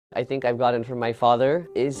I think I've gotten from my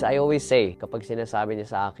father is I always say, kapag sinasabi niya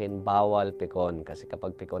sa akin, bawal pikon. Kasi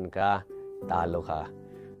kapag pikon ka, talo ka.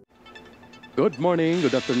 Good morning,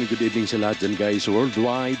 good afternoon, good evening sa lahat dyan guys.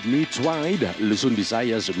 Worldwide meets wide, Luzon,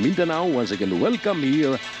 Visayas, Mindanao. Once again, welcome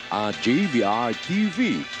here at JVR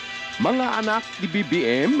TV. Mga anak ni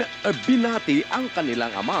BBM, binati ang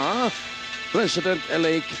kanilang ama,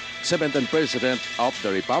 President-elect, 17th President of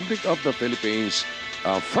the Republic of the Philippines,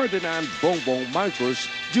 Ferdinand Bongbong Marcos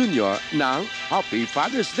Jr. ng Happy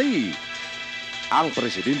Father's Day. Ang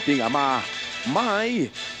presidenteng ama may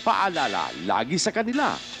paalala lagi sa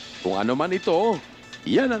kanila. Kung ano man ito,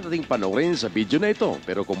 yan ang ating panoorin sa video na ito.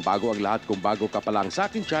 Pero kung bago ang lahat, kung bago ka pa lang sa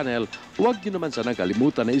aking channel, huwag niyo naman sanang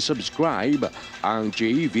kalimutan na i-subscribe ang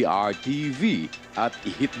JVR TV at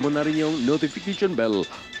i-hit mo na rin yung notification bell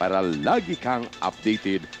para lagi kang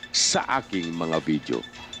updated sa aking mga video.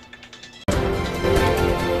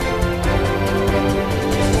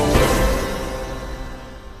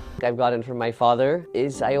 I've gotten from my father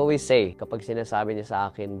is I always say, kapag sinasabi niya sa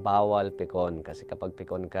akin, bawal pikon. Kasi kapag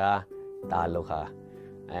pikon ka, talo ka.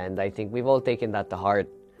 And I think we've all taken that to heart.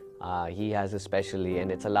 He has especially,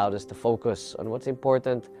 and it's allowed us to focus on what's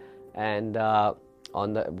important and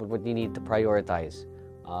on what you need to prioritize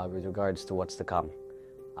with regards to what's to come.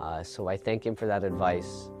 So I thank him for that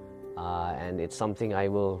advice, and it's something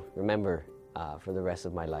I will remember for the rest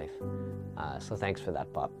of my life. So thanks for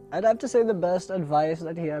that, Pop. I'd have to say the best advice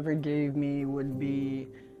that he ever gave me would be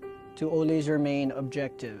to always remain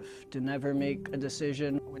objective, to never make a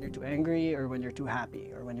decision when you're too angry or when you're too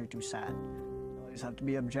happy or when you're too sad. You always have to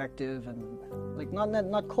be objective and like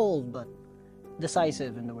not cold, but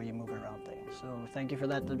decisive in the way you move around things. So thank you for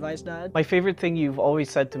that advice, Dad. My favorite thing you've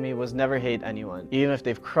always said to me was never hate anyone. Even if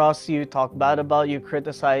they've crossed you, talked bad about you,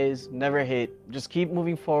 criticized, never hate. Just keep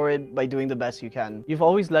moving forward by doing the best you can. You've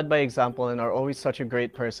always led by example and are always such a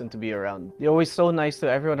great person to be around. You're always so nice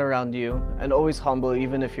to everyone around you and always humble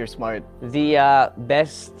even if you're smart. The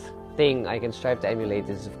best thing I can strive to emulate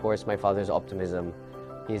is, of course, my father's optimism.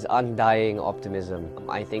 His undying optimism.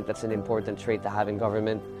 I think that's an important trait to have in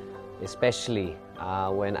government, especially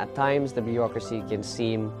when at times the bureaucracy can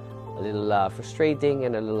seem a little frustrating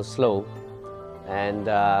and a little slow, and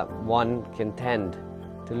one can tend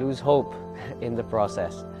to lose hope in the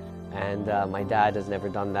process. And my dad has never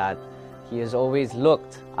done that. He has always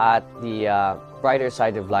looked at the brighter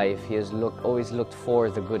side of life. He has always looked for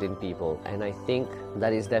the good in people, and I think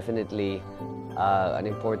that is definitely an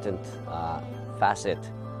important facet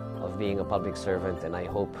of being a public servant, and I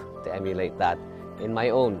hope to emulate that in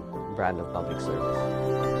my own brand of public service.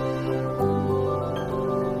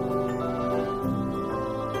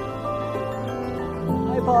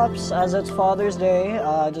 Hi, Pops. As it's Father's Day,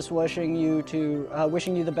 just wishing you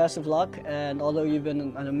the best of luck. And although you've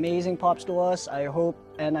been an amazing Pops to us, I hope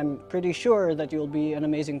and I'm pretty sure that you'll be an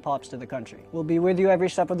amazing Pops to the country. We'll be with you every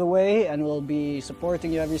step of the way, and we'll be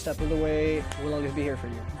supporting you every step of the way. We'll always be here for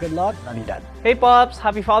you. Good luck. Love you, Dad. Hey Pops,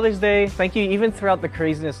 happy Father's Day. Thank you. Even throughout the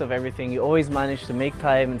craziness of everything, you always manage to make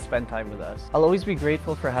time and spend time with us. I'll always be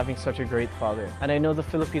grateful for having such a great father. And I know the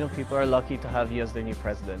Filipino people are lucky to have you as their new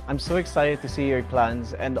president. I'm so excited to see your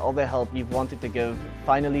plans and all the help you've wanted to give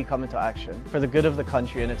finally come into action for the good of the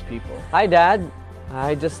country and its people. Hi, Dad.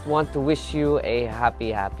 I just want to wish you a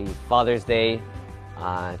happy Father's Day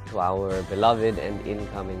to our beloved and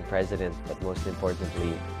incoming president, but most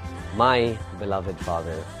importantly, my beloved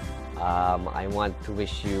father. I want to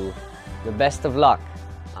wish you the best of luck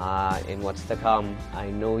in what's to come. I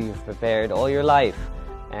know you've prepared all your life,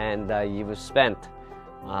 and you've spent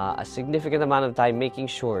a significant amount of time making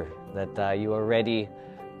sure that you are ready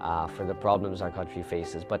for the problems our country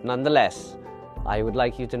faces. But nonetheless, I would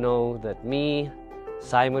like you to know that me,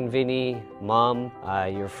 Simon, Vinny, Mom,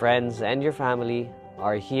 your friends and your family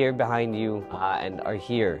are here behind you and are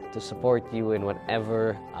here to support you in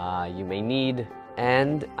whatever you may need.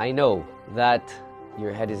 And I know that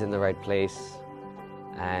your head is in the right place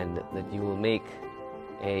and that you will make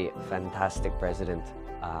a fantastic president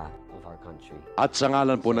of our country. At sa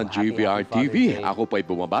ngalan po ng JVR TV, ako po'y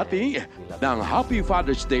bumabati ng Happy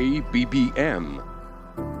Father's Day, BBM.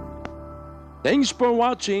 Thanks for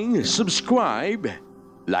watching. Subscribe,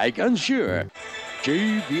 like and share.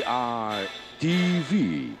 JVR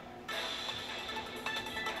TV.